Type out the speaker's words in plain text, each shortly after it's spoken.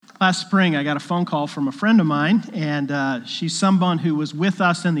Last spring, I got a phone call from a friend of mine, and she's someone who was with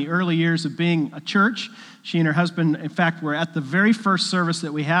us in the early years of being a church. She and her husband, in fact, were at the very first service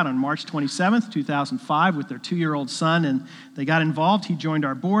that we had on March 27th, 2005, with their 2-year-old son, and they got involved. He joined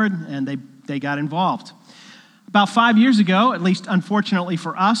our board, and they got involved. About 5 years ago, at least unfortunately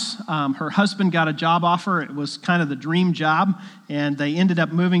for us, her husband got a job offer. It was kind of the dream job, and they ended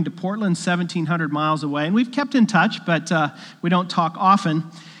up moving to Portland, 1,700 miles away. And we've kept in touch, but we don't talk often.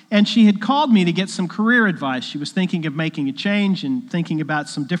 And she had called me to get some career advice. She was thinking of making a change and thinking about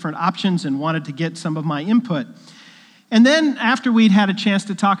some different options and wanted to get some of my input. And then after we'd had a chance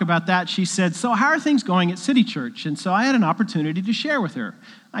to talk about that, she said, "So how are things going at City Church?" And so I had an opportunity to share with her.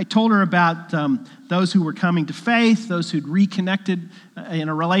 I told her about those who were coming to faith, those who'd reconnected in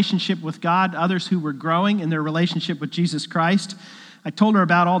a relationship with God, others who were growing in their relationship with Jesus Christ. I told her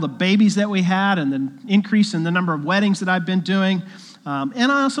about all the babies that we had and the increase in the number of weddings that I've been doing.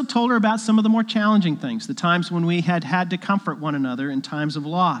 And I also told her about some of the more challenging things, the times when we had to comfort one another in times of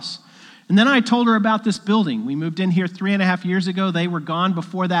loss. And then I told her about this building. We moved in here 3.5 years ago. They were gone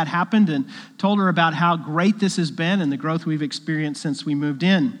before that happened, and told her about how great this has been and the growth we've experienced since we moved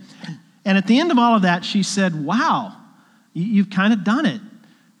in. And at the end of all of that, she said, "Wow, you've kind of done it.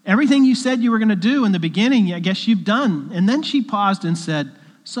 Everything you said you were going to do in the beginning, I guess you've done." And then she paused and said,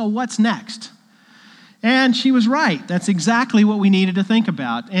 "So what's next?" And she was right. That's exactly what we needed to think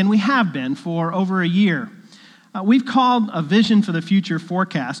about, and we have been for over a year. We've called a Vision for the Future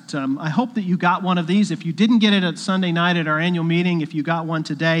forecast. I hope that you got one of these. If you didn't get it at Sunday night at our annual meeting, if you got one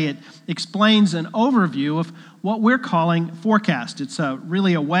today, it explains an overview of what we're calling forecast. It's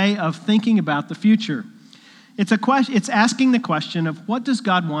really a way of thinking about the future. It's asking the question of what does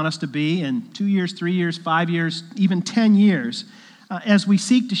God want us to be in 2 years, 3 years, 5 years, even 10 years, as we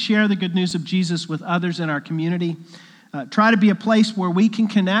seek to share the good news of Jesus with others in our community, try to be a place where we can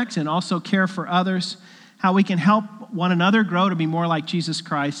connect and also care for others, how we can help one another grow to be more like Jesus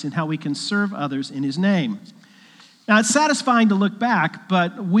Christ, and how we can serve others in his name. Now, it's satisfying to look back,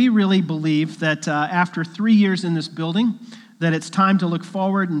 but we really believe that after 3 years in this building, that it's time to look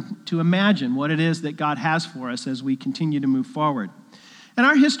forward and to imagine what it is that God has for us as we continue to move forward. And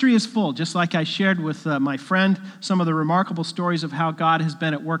our history is full, just like I shared with my friend some of the remarkable stories of how God has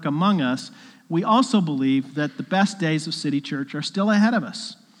been at work among us. We also believe that the best days of City Church are still ahead of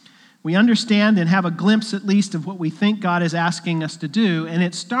us. We understand and have a glimpse at least of what we think God is asking us to do, and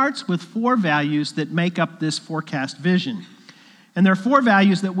it starts with 4 values that make up this forecast vision. And there are 4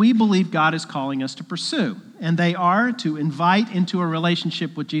 values that we believe God is calling us to pursue, and they are to invite into a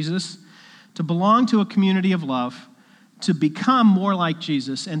relationship with Jesus, to belong to a community of love, to become more like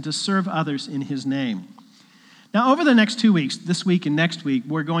Jesus, and to serve others in his name. Now, over the next 2 weeks, this week and next week,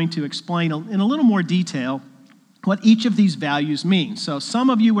 we're going to explain in a little more detail what each of these values mean. So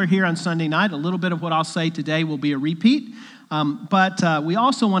some of you were here on Sunday night. A little bit of what I'll say today will be a repeat, but we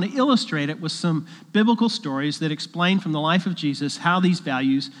also want to illustrate it with some biblical stories that explain from the life of Jesus how these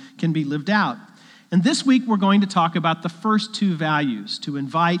values can be lived out. And this week, we're going to talk about the first 2 values, to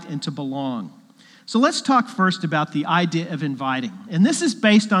invite and to belong. So let's talk first about the idea of inviting. And this is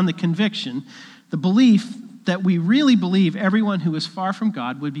based on the conviction, the belief that we really believe everyone who is far from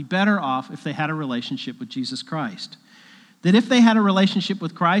God would be better off if they had a relationship with Jesus Christ. That if they had a relationship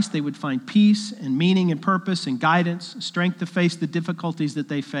with Christ, they would find peace and meaning and purpose and guidance, strength to face the difficulties that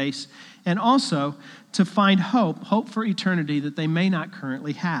they face, and also to find hope for eternity that they may not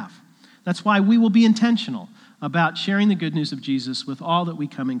currently have. That's why we will be intentional about sharing the good news of Jesus with all that we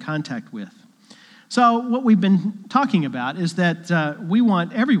come in contact with. So what we've been talking about is that we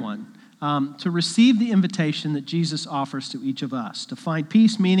want everyone to receive the invitation that Jesus offers to each of us, to find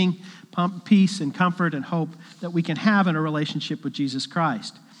peace, meaning, peace and comfort and hope that we can have in a relationship with Jesus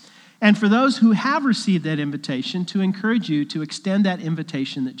Christ. And for those who have received that invitation, to encourage you to extend that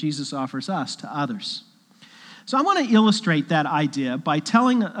invitation that Jesus offers us to others. So I want to illustrate that idea by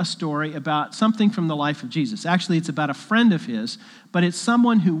telling a story about something from the life of Jesus. Actually, it's about a friend of his, but it's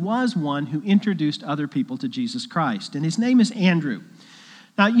someone who was one who introduced other people to Jesus Christ. And his name is Andrew.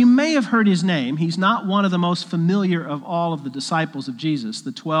 Now, you may have heard his name. He's not one of the most familiar of all of the disciples of Jesus,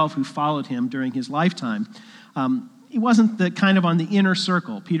 the 12 who followed him during his lifetime. He wasn't the kind of on the inner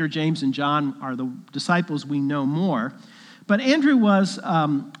circle. Peter, James, and John are the disciples we know more. But Andrew was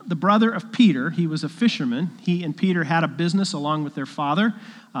the brother of Peter. He was a fisherman. He and Peter had a business along with their father.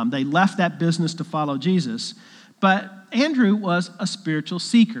 They left that business to follow Jesus. But Andrew was a spiritual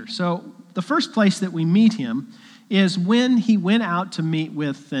seeker. So the first place that we meet him is when he went out to meet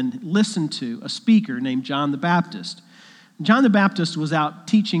with and listen to a speaker named John the Baptist. John the Baptist was out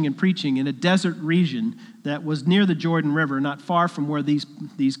teaching and preaching in a desert region that was near the Jordan River, not far from where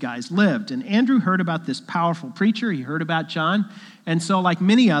these guys lived. And Andrew heard about this powerful preacher. He heard about John. And so, like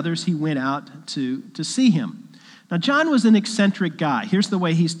many others, he went out to see him. Now, John was an eccentric guy. Here's the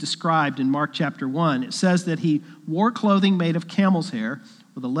way he's described in Mark chapter 1. It says that he wore clothing made of camel's hair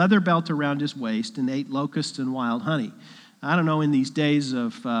with a leather belt around his waist and ate locusts and wild honey. I don't know, in these days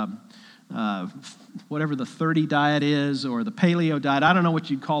of whatever the 30 diet is or the paleo diet, I don't know what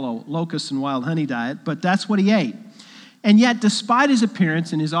you'd call a locust and wild honey diet, but that's what he ate. And yet, despite his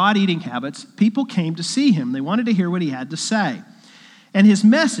appearance and his odd eating habits, people came to see him. They wanted to hear what he had to say. And his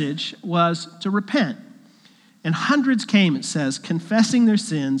message was to repent. And hundreds came, it says, confessing their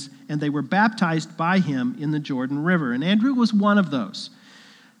sins, and they were baptized by him in the Jordan River. And Andrew was one of those.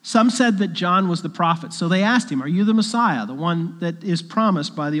 Some said that John was the prophet, so they asked him, "Are you the Messiah, the one that is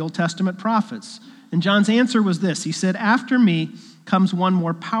promised by the Old Testament prophets?" And John's answer was this. He said, "After me comes one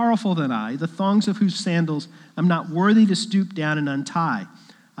more powerful than I, the thongs of whose sandals I'm not worthy to stoop down and untie.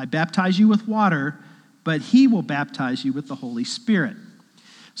 I baptize you with water, but he will baptize you with the Holy Spirit."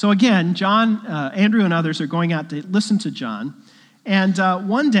 So again, Andrew and others are going out to listen to John. And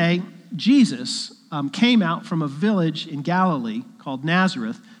one day, Jesus came out from a village in Galilee called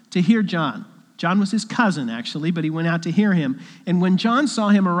Nazareth to hear John. John was his cousin, actually, but he went out to hear him. And when John saw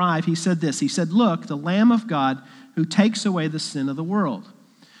him arrive, he said this. He said, "Look, the Lamb of God who takes away the sin of the world."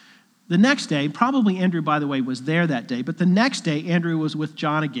 The next day, probably Andrew, by the way, was there that day, but the next day, Andrew was with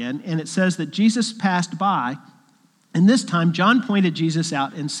John again, and it says that Jesus passed by, and this time, John pointed Jesus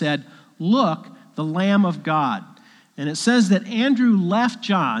out and said, "Look, the Lamb of God." And it says that Andrew left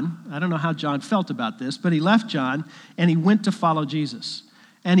John. I don't know how John felt about this, but he left John, and he went to follow Jesus.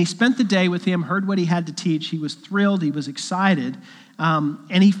 And he spent the day with him, heard what he had to teach. He was thrilled. He was excited.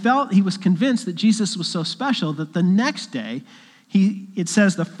 And he was convinced that Jesus was so special that the next day, it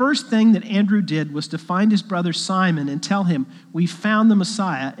says the first thing that Andrew did was to find his brother Simon and tell him, "We found the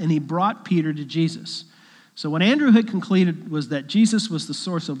Messiah," and he brought Peter to Jesus. So what Andrew had concluded was that Jesus was the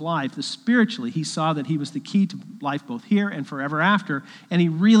source of life. Spiritually, he saw that he was the key to life both here and forever after, and he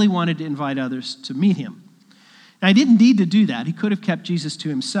really wanted to invite others to meet him. Now, he didn't need to do that. He could have kept Jesus to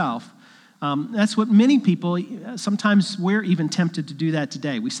himself. That's what many people, sometimes we're even tempted to do that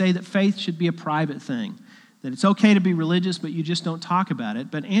today. We say that faith should be a private thing, that it's okay to be religious, but you just don't talk about it.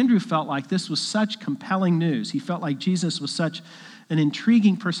 But Andrew felt like this was such compelling news. He felt like Jesus was such an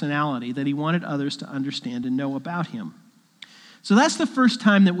intriguing personality that he wanted others to understand and know about him. So that's the first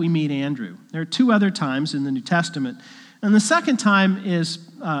time that we meet Andrew. There are two other times in the New Testament. And the second time is,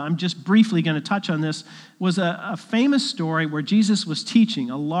 I'm just briefly going to touch on this, was a famous story where Jesus was teaching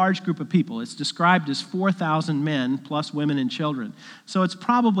a large group of people. It's described as 4,000 men plus women and children. So it's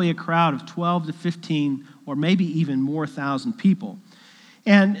probably a crowd of 12 to 15 or maybe even more thousand people.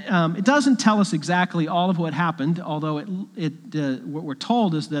 And it doesn't tell us exactly all of what happened, although what we're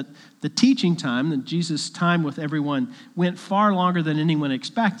told is that the teaching time, that Jesus' time with everyone, went far longer than anyone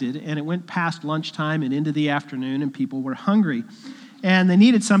expected, and it went past lunchtime and into the afternoon, and people were hungry. And they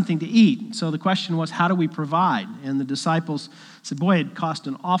needed something to eat. So the question was, how do we provide? And the disciples said, boy, it cost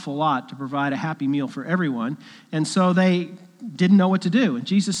an awful lot to provide a happy meal for everyone. And so they didn't know what to do. And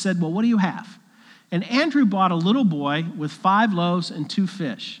Jesus said, well, what do you have? And Andrew bought a little boy with 5 loaves and 2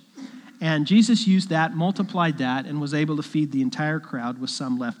 fish. And Jesus used that, multiplied that, and was able to feed the entire crowd with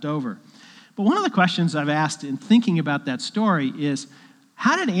some left over. But one of the questions I've asked in thinking about that story is,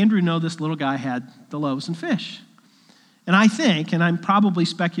 how did Andrew know this little guy had the loaves and fish? And I think, and I'm probably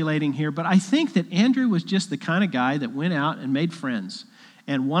speculating here, but I think that Andrew was just the kind of guy that went out and made friends.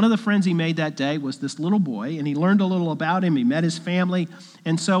 And one of the friends he made that day was this little boy, and he learned a little about him. He met his family.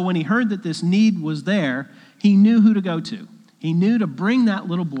 And so when he heard that this need was there, he knew who to go to. He knew to bring that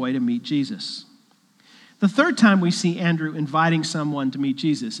little boy to meet Jesus. The third time we see Andrew inviting someone to meet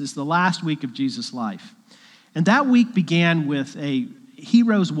Jesus is the last week of Jesus' life. And that week began with a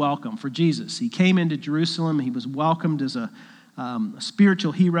hero's welcome for Jesus. He came into Jerusalem. He was welcomed as a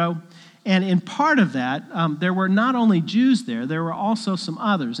spiritual hero. And in part of that, there were not only Jews there were also some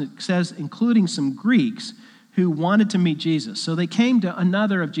others. It says, including some Greeks who wanted to meet Jesus. So they came to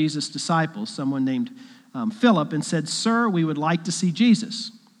another of Jesus' disciples, someone named Philip, and said, "Sir, we would like to see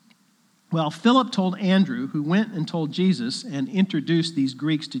Jesus." Well, Philip told Andrew, who went and told Jesus and introduced these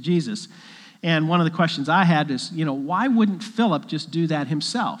Greeks to Jesus. And one of the questions I had is, why wouldn't Philip just do that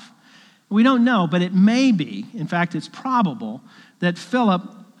himself? We don't know, but it may be, in fact, it's probable, that Philip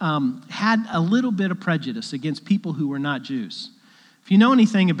had a little bit of prejudice against people who were not Jews. If you know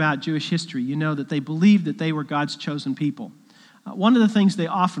anything about Jewish history, you know that they believed that they were God's chosen people. one of the things they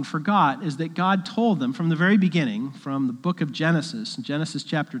often forgot is that God told them from the very beginning, from the book of Genesis, Genesis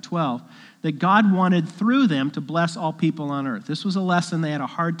chapter 12, that God wanted through them to bless all people on earth. This was a lesson they had a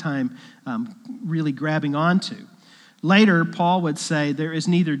hard time really grabbing onto. Later, Paul would say, there is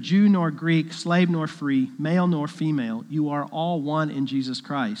neither Jew nor Greek, slave nor free, male nor female. You are all one in Jesus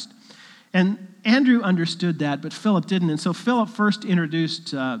Christ. And Andrew understood that, but Philip didn't. And so Philip first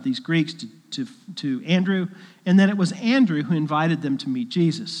introduced these Greeks to Andrew, and then it was Andrew who invited them to meet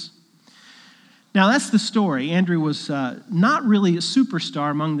Jesus. Now, that's the story. Andrew was not really a superstar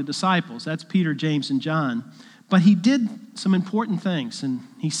among the disciples. That's Peter, James, and John. But he did some important things, and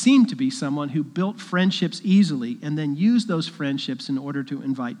he seemed to be someone who built friendships easily and then used those friendships in order to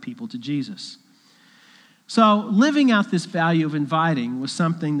invite people to Jesus. So living out this value of inviting was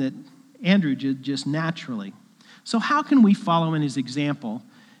something that Andrew did just naturally. So how can we follow in his example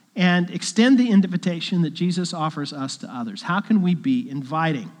and extend the invitation that Jesus offers us to others? How can we be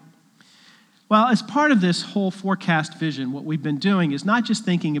inviting? Well, as part of this whole forecast vision, what we've been doing is not just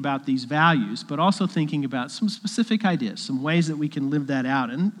thinking about these values, but also thinking about some specific ideas, some ways that we can live that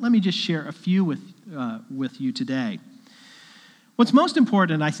out. And let me just share a few with you today. What's most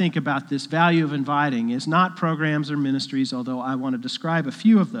important, I think, about this value of inviting is not programs or ministries, although I want to describe a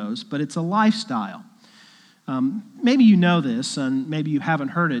few of those, but it's a lifestyle. Maybe you know this, and maybe you haven't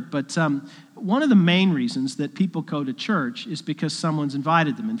heard it, but one of the main reasons that people go to church is because someone's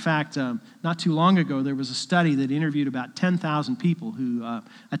invited them. In fact, not too long ago, there was a study that interviewed about 10,000 people who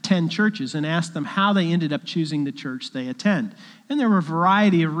attend churches and asked them how they ended up choosing the church they attend. And there were a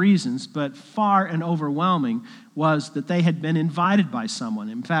variety of reasons, but far and overwhelming was that they had been invited by someone.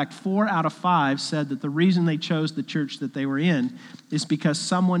 In fact, 4 out of 5 said that the reason they chose the church that they were in is because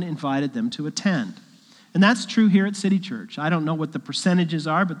someone invited them to attend. And that's true here at City Church. I don't know what the percentages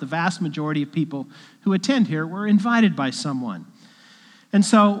are, but the vast majority of people who attend here were invited by someone. And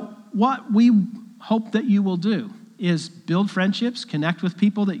so what we hope that you will do is build friendships, connect with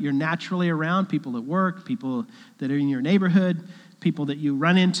people that you're naturally around, people at work, people that are in your neighborhood, people that you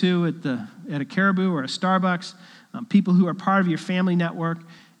run into at a Caribou or a Starbucks, people who are part of your family network,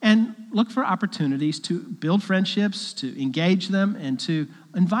 and look for opportunities to build friendships, to engage them, and to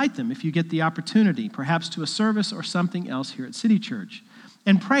invite them if you get the opportunity, perhaps to a service or something else here at City Church.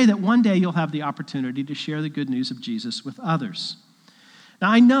 And pray that one day you'll have the opportunity to share the good news of Jesus with others.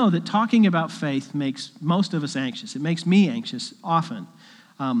 Now, I know that talking about faith makes most of us anxious. It makes me anxious often.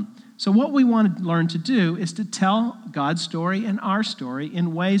 So what we want to learn to do is to tell God's story and our story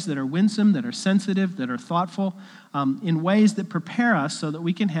in ways that are winsome, that are sensitive, that are thoughtful, in ways that prepare us so that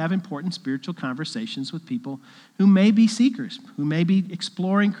we can have important spiritual conversations with people who may be seekers, who may be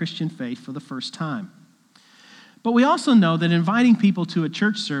exploring Christian faith for the first time. But we also know that inviting people to a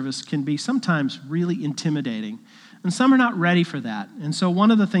church service can be sometimes really intimidating, and some are not ready for that. And so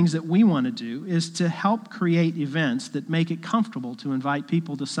one of the things that we want to do is to help create events that make it comfortable to invite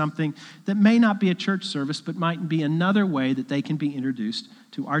people to something that may not be a church service, but might be another way that they can be introduced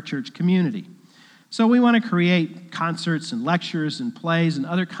to our church community. So we want to create concerts and lectures and plays and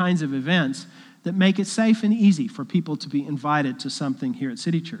other kinds of events that make it safe and easy for people to be invited to something here at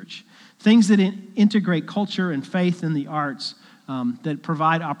City Church. Things that integrate culture and faith and the arts that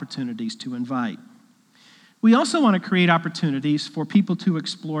provide opportunities to invite. We also want to create opportunities for people to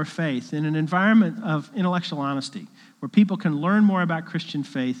explore faith in an environment of intellectual honesty, where people can learn more about Christian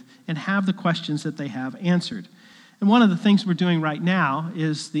faith and have the questions that they have answered. And one of the things we're doing right now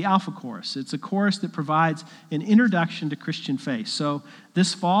is the Alpha Course. It's a course that provides an introduction to Christian faith. So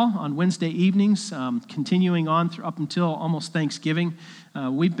this fall, on Wednesday evenings, continuing on up until almost Thanksgiving,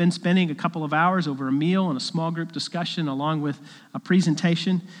 we've been spending a couple of hours over a meal and a small group discussion along with a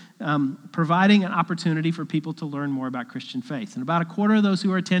presentation, providing an opportunity for people to learn more about Christian faith. And about a quarter of those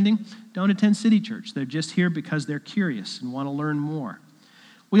who are attending don't attend City Church. They're just here because they're curious and want to learn more.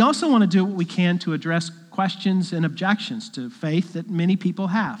 We also want to do what we can to address questions and objections to faith that many people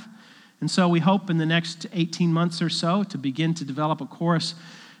have. And so we hope in the next 18 months or so to begin to develop a course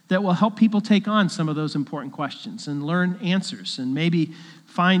that will help people take on some of those important questions and learn answers and maybe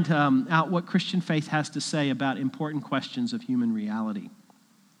find out what Christian faith has to say about important questions of human reality.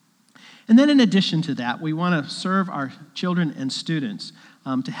 And then in addition to that, we want to serve our children and students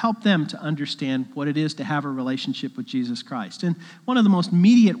to help them to understand what it is to have a relationship with Jesus Christ. And one of the most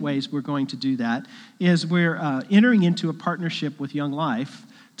immediate ways we're going to do that is we're entering into a partnership with Young Life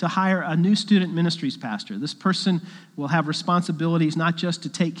to hire a new student ministries pastor. This person will have responsibilities not just to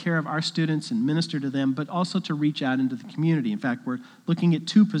take care of our students and minister to them, but also to reach out into the community. In fact, we're looking at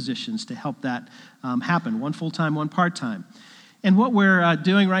 2 positions to help that happen, one full-time, one part-time. And what we're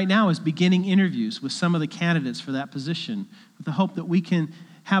doing right now is beginning interviews with some of the candidates for that position with the hope that we can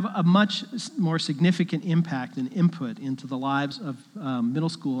have a much more significant impact and input into the lives of middle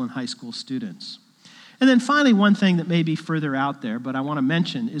school and high school students. And then finally, one thing that may be further out there, but I want to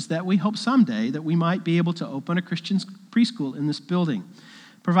mention, is that we hope someday that we might be able to open a Christian preschool in this building,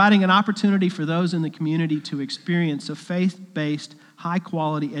 providing an opportunity for those in the community to experience a faith-based,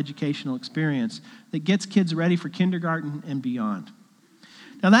 high-quality educational experience that gets kids ready for kindergarten and beyond.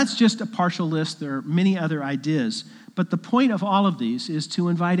 Now, that's just a partial list. There are many other ideas, but the point of all of these is to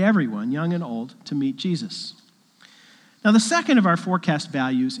invite everyone, young and old, to meet Jesus. Now, the second of our forecast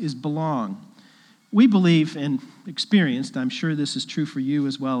values is belong. We believe and experienced, I'm sure this is true for you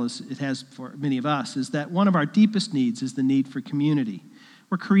as well as it has for many of us, is that one of our deepest needs is the need for community.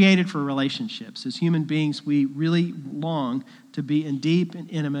 We're created for relationships. As human beings, we really long to be in deep and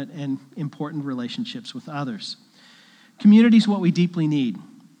intimate and important relationships with others. Community is what we deeply need,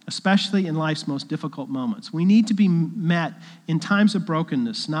 especially in life's most difficult moments. We need to be met in times of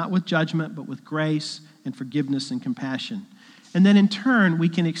brokenness, not with judgment, but with grace and forgiveness and compassion. And then in turn, we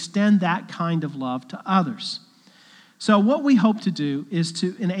can extend that kind of love to others. So what we hope to do is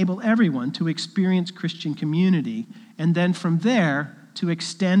to enable everyone to experience Christian community, and then from there, to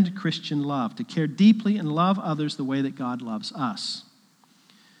extend Christian love, to care deeply and love others the way that God loves us.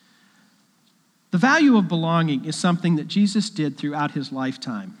 The value of belonging is something that Jesus did throughout his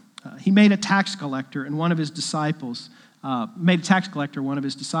lifetime. He made a tax collector one of his disciples,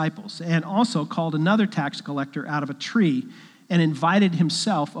 and also called another tax collector out of a tree and invited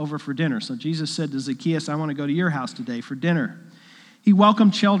himself over for dinner. So Jesus said to Zacchaeus, I want to go to your house today for dinner. He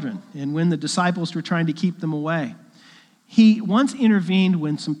welcomed children, and when the disciples were trying to keep them away, he once intervened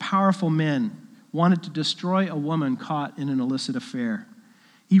when some powerful men wanted to destroy a woman caught in an illicit affair.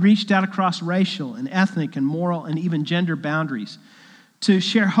 He reached out across racial and ethnic and moral and even gender boundaries to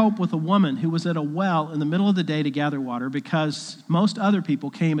share hope with a woman who was at a well in the middle of the day to gather water because most other people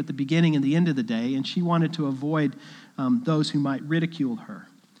came at the beginning and the end of the day, and she wanted to avoid those who might ridicule her.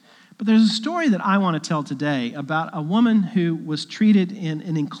 But there's a story that I want to tell today about a woman who was treated in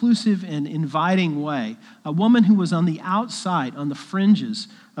an inclusive and inviting way, a woman who was on the outside, on the fringes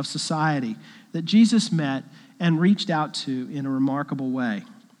of society, that Jesus met and reached out to in a remarkable way.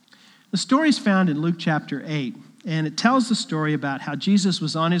 The story is found in Luke chapter 8, and it tells the story about how Jesus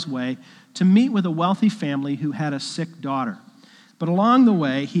was on his way to meet with a wealthy family who had a sick daughter. But along the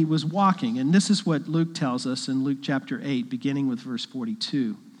way, he was walking, and this is what Luke tells us in Luke chapter 8, beginning with verse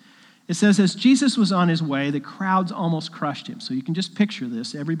 42. It says, as Jesus was on his way, the crowds almost crushed him. So you can just picture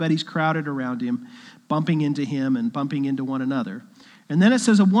this. Everybody's crowded around him, bumping into him and bumping into one another. And then it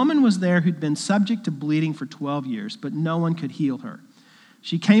says, a woman was there who'd been subject to bleeding for 12 years, but no one could heal her.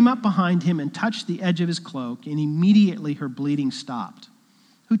 She came up behind him and touched the edge of his cloak, and immediately her bleeding stopped.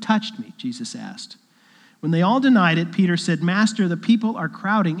 Who touched me? Jesus asked. When they all denied it, Peter said, Master, the people are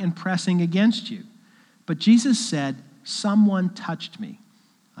crowding and pressing against you. But Jesus said, someone touched me.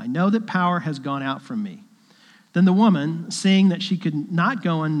 I know that power has gone out from me. Then the woman, seeing that she could not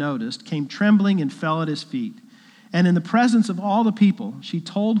go unnoticed, came trembling and fell at his feet. And in the presence of all the people, she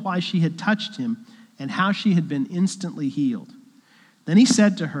told why she had touched him and how she had been instantly healed. Then he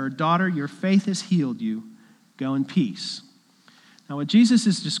said to her, Daughter, your faith has healed you. Go in peace. Now, what Jesus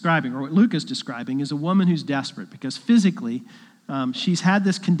is describing, or what Luke is describing, is a woman who's desperate because physically she's had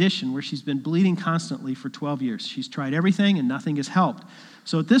this condition where she's been bleeding constantly for 12 years. She's tried everything and nothing has helped.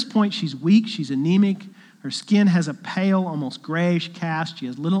 So at this point, she's weak, she's anemic, her skin has a pale, almost grayish cast, she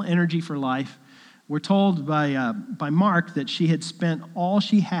has little energy for life. We're told by Mark that she had spent all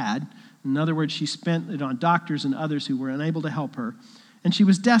she had. In other words, she spent it on doctors and others who were unable to help her. And she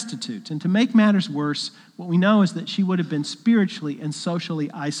was destitute. And to make matters worse, what we know is that she would have been spiritually and socially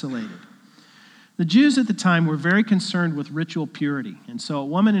isolated. The Jews at the time were very concerned with ritual purity, and so a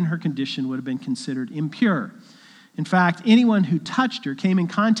woman in her condition would have been considered impure. In fact, anyone who touched her, came in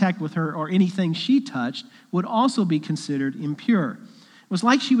contact with her, or anything she touched would also be considered impure. It was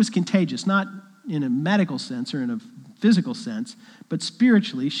like she was contagious, not in a medical sense or in a physical sense, but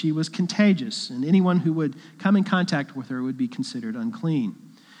spiritually she was contagious, and anyone who would come in contact with her would be considered unclean,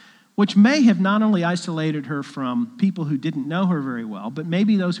 which may have not only isolated her from people who didn't know her very well, but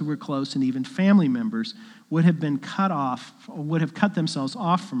maybe those who were close and even family members would have been cut off, or would have cut themselves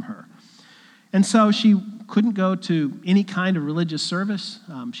off from her. And so she couldn't go to any kind of religious service.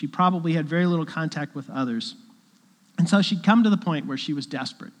 She probably had very little contact with others. And so she'd come to the point where she was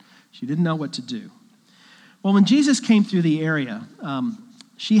desperate. She didn't know what to do. Well, when Jesus came through the area,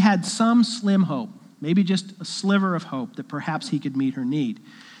 she had some slim hope, maybe just a sliver of hope that perhaps he could meet her need.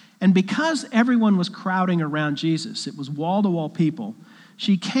 And because everyone was crowding around Jesus, it was wall-to-wall people,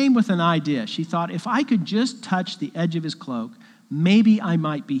 she came with an idea. She thought, if I could just touch the edge of his cloak, maybe I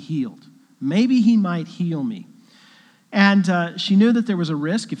might be healed. Maybe he might heal me. And she knew that there was a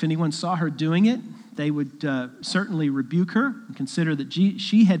risk. If anyone saw her doing it, they would certainly rebuke her and consider that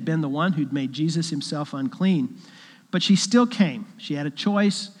she had been the one who'd made Jesus himself unclean. But she still came. She had a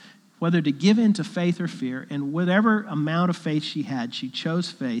choice whether to give in to faith or fear, and whatever amount of faith she had, she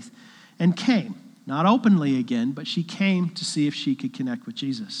chose faith and came. Not openly again, but she came to see if she could connect with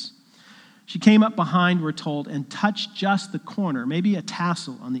Jesus. She came up behind, we're told, and touched just the corner, maybe a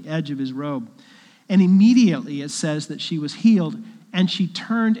tassel on the edge of his robe. And immediately it says that she was healed, and she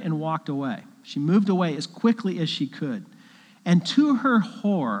turned and walked away. She moved away as quickly as she could. And to her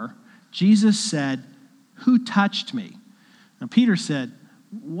horror, Jesus said, "Who touched me?" Now Peter said,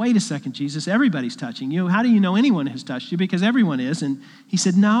 "Wait a second, Jesus, everybody's touching you. How do you know anyone has touched you? Because everyone is." And he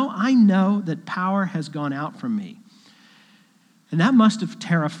said, "No, I know that power has gone out from me." And that must have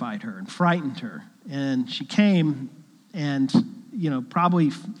terrified her and frightened her. And she came and, probably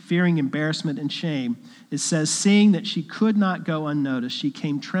fearing embarrassment and shame. It says, seeing that she could not go unnoticed, she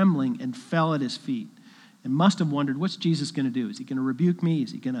came trembling and fell at his feet and must have wondered, what's Jesus going to do? Is he going to rebuke me?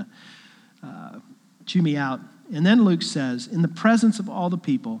 Is he going to chew me out? And then Luke says, in the presence of all the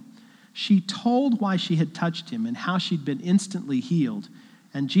people, she told why she had touched him and how she'd been instantly healed.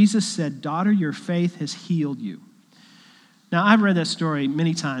 And Jesus said, "Daughter, your faith has healed you." Now, I've read that story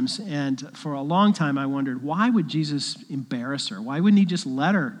many times, and for a long time I wondered, why would Jesus embarrass her? Why wouldn't he just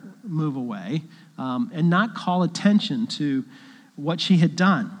let her move away and not call attention to what she had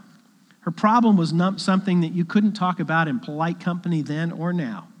done? Her problem was not something that you couldn't talk about in polite company then or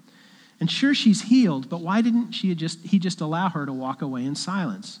now. And sure, she's healed, but why didn't he just allow her to walk away in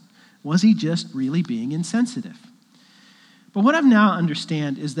silence? Was he just really being insensitive? But what I've now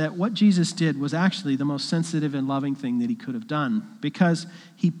understand is that what Jesus did was actually the most sensitive and loving thing that he could have done, because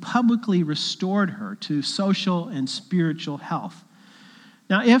he publicly restored her to social and spiritual health.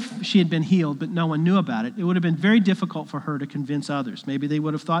 Now, if she had been healed but no one knew about it, it would have been very difficult for her to convince others. Maybe they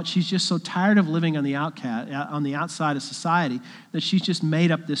would have thought she's just so tired of living on the outside of society that she's just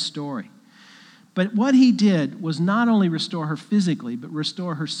made up this story. But what he did was not only restore her physically, but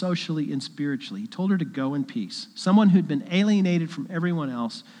restore her socially and spiritually. He told her to go in peace. Someone who'd been alienated from everyone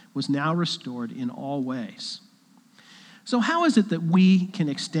else was now restored in all ways. So how is it that we can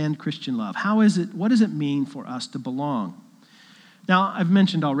extend Christian love? What does it mean for us to belong? Now, I've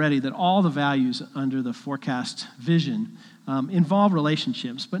mentioned already that all the values under the Forecast vision involve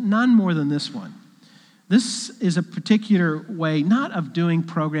relationships, but none more than this one. This is a particular way, not of doing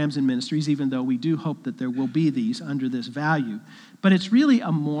programs and ministries, even though we do hope that there will be these under this value, but it's really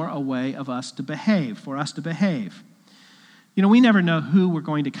a way of us to behave, for us to behave. We never know who we're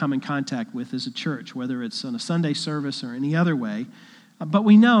going to come in contact with as a church, whether it's on a Sunday service or any other way, but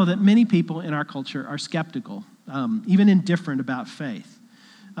we know that many people in our culture are skeptical, even indifferent about faith.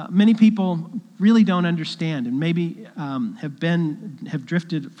 Many people really don't understand and maybe have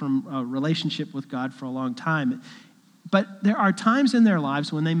drifted from a relationship with God for a long time. But there are times in their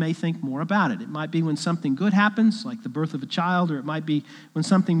lives when they may think more about it. It might be when something good happens, like the birth of a child, or it might be when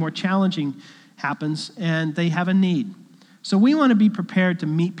something more challenging happens and they have a need. So we want to be prepared to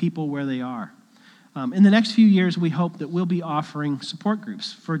meet people where they are. In the next few years, we hope that we'll be offering support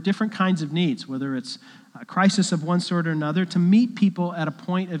groups for different kinds of needs, whether it's a crisis of one sort or another, to meet people at a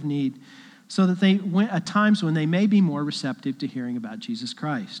point of need so that at times when they may be more receptive to hearing about Jesus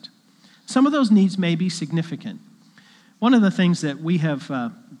Christ. Some of those needs may be significant. One of the things that we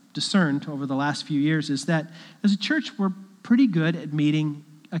have discerned over the last few years is that as a church, we're pretty good at meeting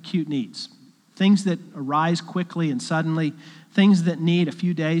acute needs, things that arise quickly and suddenly, things that need a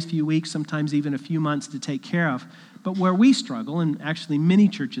few days, few weeks, sometimes even a few months to take care of. But where we struggle, and actually many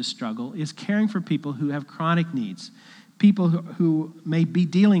churches struggle, is caring for people who have chronic needs, people who may be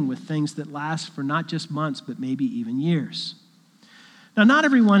dealing with things that last for not just months, but maybe even years. Now, not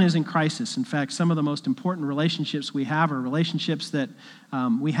everyone is in crisis. In fact, some of the most important relationships we have are relationships that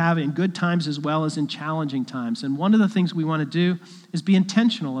we have in good times as well as in challenging times. And one of the things we want to do is be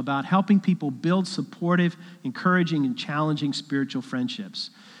intentional about helping people build supportive, encouraging, and challenging spiritual friendships.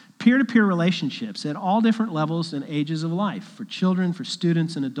 Peer-to-peer relationships at all different levels and ages of life, for children, for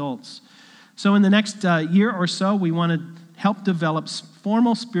students, and adults. So in the next year or so, we want to help develop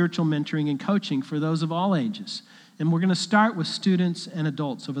formal spiritual mentoring and coaching for those of all ages. And we're going to start with students and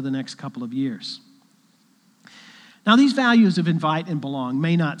adults over the next couple of years. Now, these values of invite and belong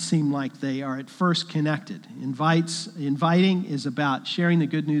may not seem like they are at first connected. Inviting is about sharing the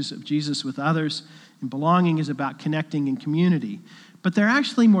good news of Jesus with others, and belonging is about connecting in community. but they're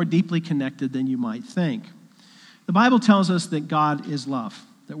actually more deeply connected than you might think. The Bible tells us that God is love,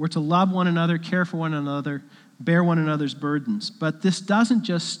 that we're to love one another, care for one another, bear one another's burdens. But this doesn't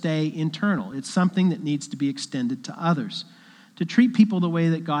just stay internal. It's something that needs to be extended to others, to treat people the way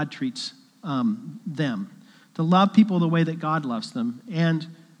that God treats them, to love people the way that God loves them, and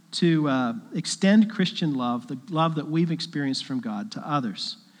to extend Christian love, the love that we've experienced from God, to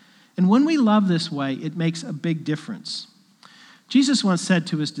others. And when we love this way, it makes a big difference. Jesus once said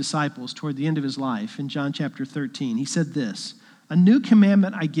to his disciples toward the end of his life in John chapter 13, he said this, "A new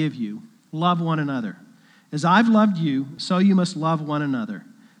commandment I give you, love one another. As I've loved you, so you must love one another.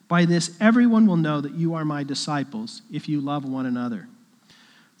 By this, everyone will know that you are my disciples if you love one another."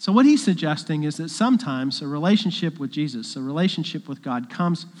 So what he's suggesting is that sometimes a relationship with Jesus, a relationship with God,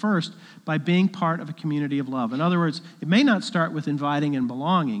 comes first by being part of a community of love. In other words, it may not start with inviting and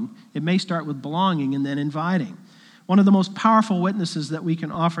belonging. It may start with belonging and then inviting. One of the most powerful witnesses that we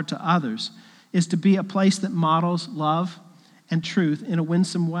can offer to others is to be a place that models love and truth in a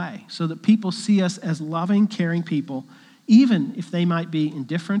winsome way, so that people see us as loving, caring people, even if they might be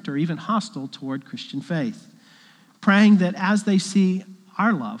indifferent or even hostile toward Christian faith. Praying that as they see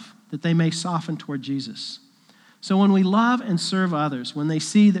our love, that they may soften toward Jesus. So when we love and serve others, when they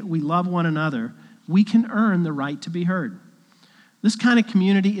see that we love one another, we can earn the right to be heard. This kind of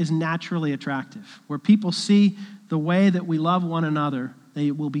community is naturally attractive. Where people see the way that we love one another,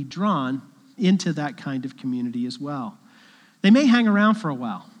 they will be drawn into that kind of community as well. They may hang around for a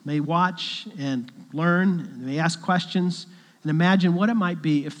while, may watch and learn, and may ask questions, and imagine what it might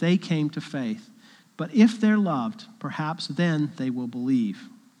be if they came to faith. But if they're loved, perhaps then they will believe.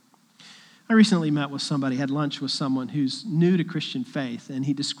 I recently met with somebody, had lunch with someone who's new to Christian faith, and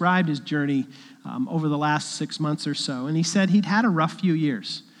he described his journey over the last 6 months or so. And he said he'd had a rough few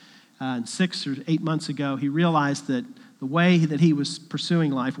years. 6 or 8 months ago, he realized that the way that he was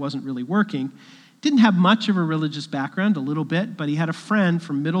pursuing life wasn't really working. Didn't have much of a religious background, a little bit, but he had a friend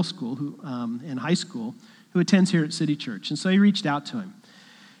from middle school and high school who attends here at City Church. And so he reached out to him.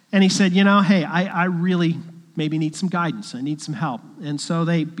 And he said, hey, I really maybe need some guidance. I need some help. And so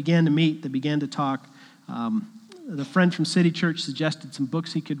they began to meet. They began to talk. The friend from City Church suggested some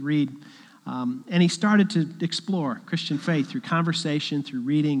books he could read. And he started to explore Christian faith through conversation, through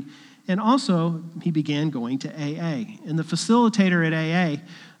reading. And also, he began going to AA. And the facilitator at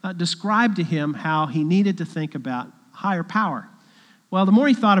AA described to him how he needed to think about higher power. Well, the more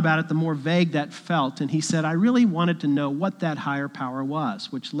he thought about it, the more vague that felt. And he said, I really wanted to know what that higher power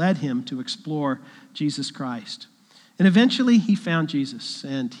was, which led him to explore Jesus Christ. And eventually he found Jesus.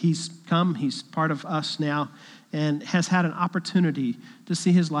 And he's part of us now, and has had an opportunity to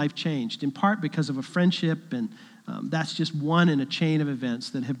see his life changed, in part because of a friendship. And that's just one in a chain of events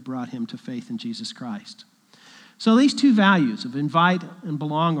that have brought him to faith in Jesus Christ. So these two values of invite and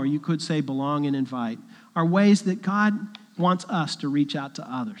belong, or you could say belong and invite, are ways that God wants us to reach out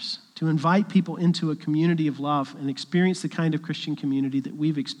to others, to invite people into a community of love and experience the kind of Christian community that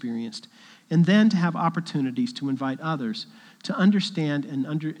we've experienced, and then to have opportunities to invite others to understand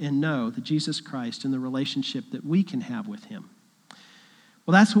and know the Jesus Christ and the relationship that we can have with him.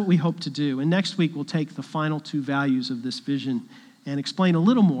 Well, that's what we hope to do. And next week, we'll take the final two values of this vision and explain a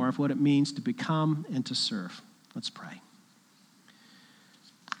little more of what it means to become and to serve. Let's pray.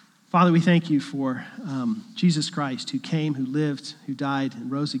 Father, we thank you for Jesus Christ, who came, who lived, who died,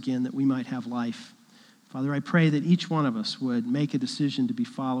 and rose again that we might have life. Father, I pray that each one of us would make a decision to be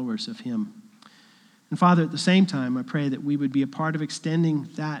followers of him. And Father, at the same time, I pray that we would be a part of extending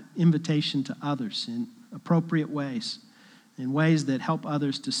that invitation to others in appropriate ways, in ways that help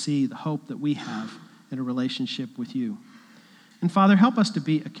others to see the hope that we have in a relationship with you. And Father, help us to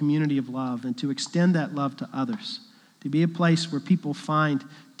be a community of love and to extend that love to others, to be a place where people find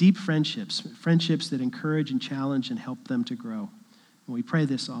deep friendships that encourage and challenge and help them to grow. And we pray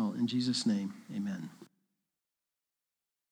this all in Jesus' name, amen.